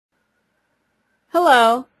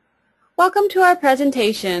Hello, welcome to our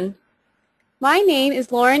presentation. My name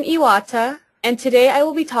is Lauren Iwata, and today I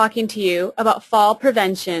will be talking to you about fall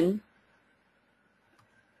prevention.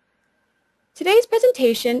 Today's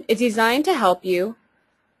presentation is designed to help you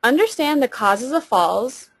understand the causes of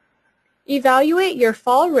falls, evaluate your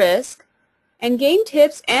fall risk, and gain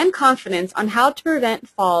tips and confidence on how to prevent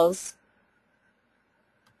falls.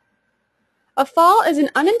 A fall is an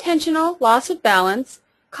unintentional loss of balance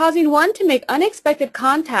causing one to make unexpected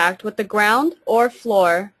contact with the ground or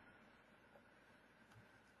floor.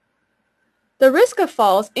 The risk of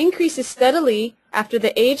falls increases steadily after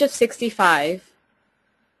the age of 65.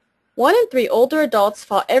 1 in 3 older adults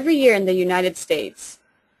fall every year in the United States.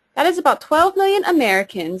 That is about 12 million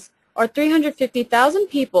Americans, or 350,000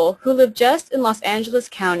 people who live just in Los Angeles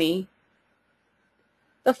County.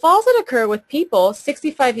 The falls that occur with people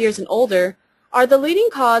 65 years and older are the leading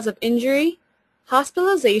cause of injury,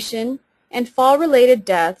 hospitalization, and fall-related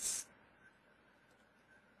deaths.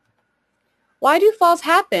 Why do falls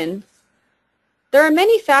happen? There are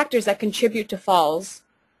many factors that contribute to falls.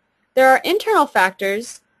 There are internal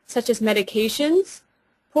factors such as medications,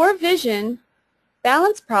 poor vision,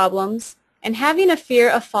 balance problems, and having a fear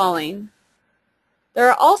of falling. There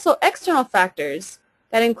are also external factors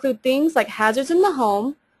that include things like hazards in the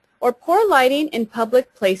home or poor lighting in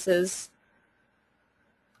public places.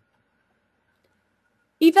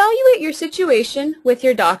 Evaluate your situation with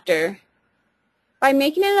your doctor. By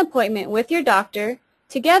making an appointment with your doctor,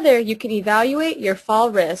 together you can evaluate your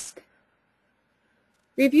fall risk.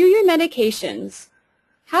 Review your medications.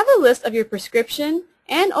 Have a list of your prescription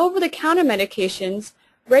and over-the-counter medications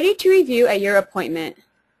ready to review at your appointment.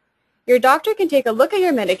 Your doctor can take a look at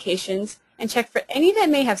your medications and check for any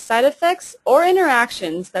that may have side effects or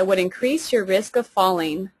interactions that would increase your risk of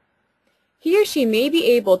falling. He or she may be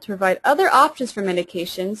able to provide other options for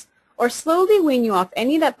medications or slowly wean you off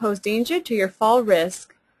any that pose danger to your fall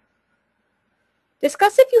risk.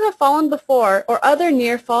 Discuss if you have fallen before or other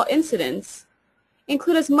near-fall incidents.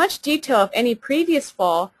 Include as much detail of any previous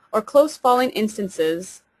fall or close falling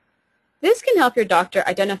instances. This can help your doctor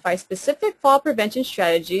identify specific fall prevention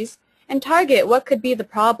strategies and target what could be the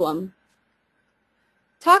problem.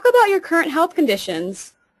 Talk about your current health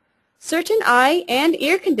conditions. Certain eye and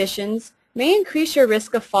ear conditions may increase your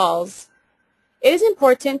risk of falls. It is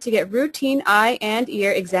important to get routine eye and ear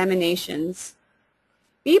examinations.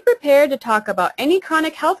 Be prepared to talk about any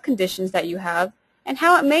chronic health conditions that you have and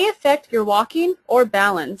how it may affect your walking or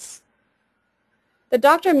balance. The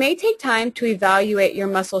doctor may take time to evaluate your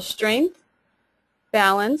muscle strength,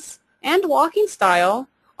 balance, and walking style,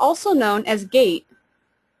 also known as gait.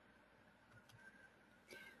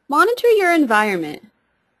 Monitor your environment.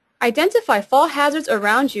 Identify fall hazards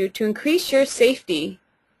around you to increase your safety.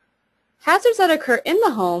 Hazards that occur in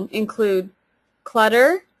the home include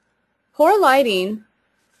clutter, poor lighting,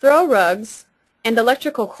 throw rugs, and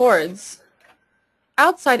electrical cords.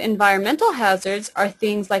 Outside environmental hazards are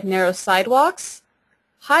things like narrow sidewalks,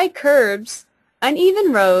 high curbs,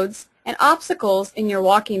 uneven roads, and obstacles in your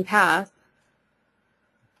walking path.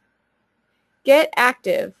 Get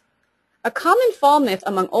active. A common fall myth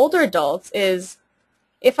among older adults is,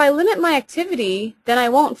 if I limit my activity, then I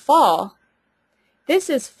won't fall. This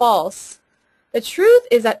is false. The truth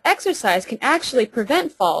is that exercise can actually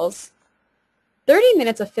prevent falls. 30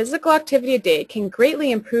 minutes of physical activity a day can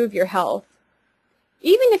greatly improve your health.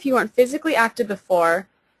 Even if you weren't physically active before,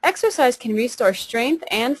 exercise can restore strength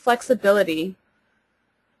and flexibility.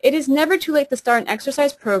 It is never too late to start an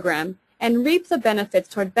exercise program and reap the benefits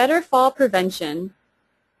toward better fall prevention.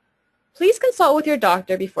 Please consult with your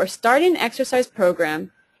doctor before starting an exercise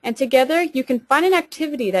program, and together you can find an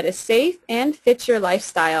activity that is safe and fits your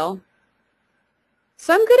lifestyle.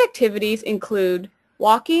 Some good activities include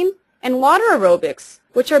walking and water aerobics,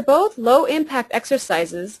 which are both low-impact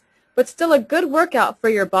exercises, but still a good workout for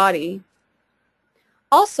your body.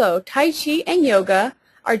 Also, Tai Chi and yoga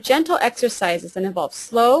are gentle exercises that involve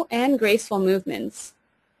slow and graceful movements.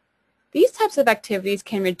 These types of activities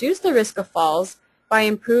can reduce the risk of falls by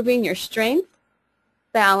improving your strength,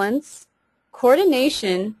 balance,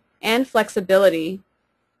 coordination, and flexibility.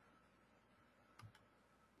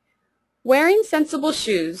 Wearing sensible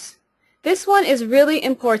shoes. This one is really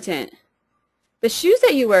important. The shoes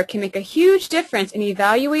that you wear can make a huge difference in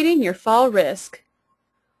evaluating your fall risk.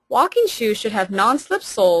 Walking shoes should have non-slip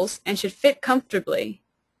soles and should fit comfortably.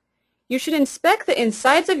 You should inspect the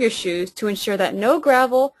insides of your shoes to ensure that no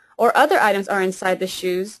gravel or other items are inside the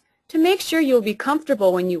shoes to make sure you will be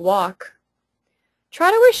comfortable when you walk. Try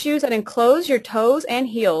to wear shoes that enclose your toes and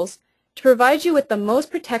heels to provide you with the most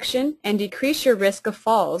protection and decrease your risk of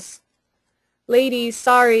falls. Ladies,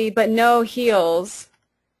 sorry, but no heels.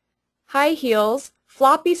 High heels,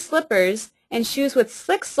 floppy slippers, and shoes with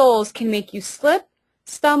slick soles can make you slip,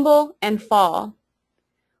 stumble, and fall.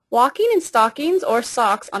 Walking in stockings or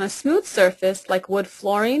socks on a smooth surface like wood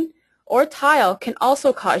flooring or tile can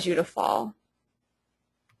also cause you to fall.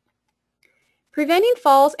 Preventing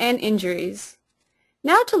falls and injuries.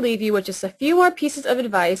 Now to leave you with just a few more pieces of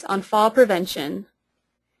advice on fall prevention.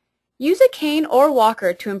 Use a cane or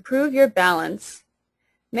walker to improve your balance.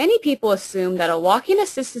 Many people assume that a walking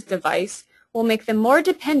assistance device will make them more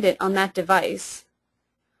dependent on that device.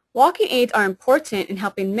 Walking aids are important in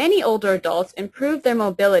helping many older adults improve their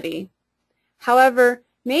mobility. However,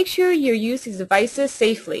 make sure you use these devices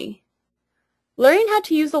safely. Learning how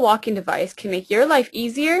to use the walking device can make your life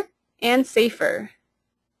easier and safer.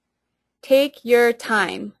 Take your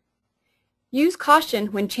time. Use caution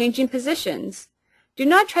when changing positions. Do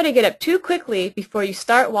not try to get up too quickly before you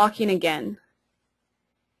start walking again.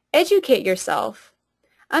 Educate yourself.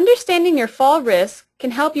 Understanding your fall risk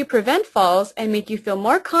can help you prevent falls and make you feel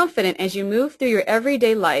more confident as you move through your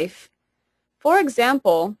everyday life. For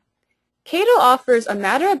example, Keiro offers a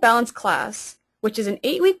Matter of Balance class, which is an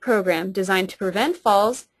 8-week program designed to prevent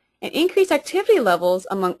falls and increase activity levels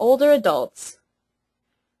among older adults.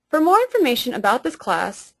 For more information about this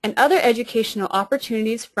class and other educational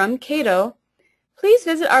opportunities from Keiro, please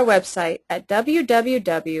visit our website at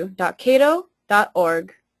www.keiro.org.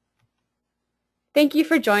 Thank you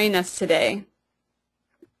for joining us today.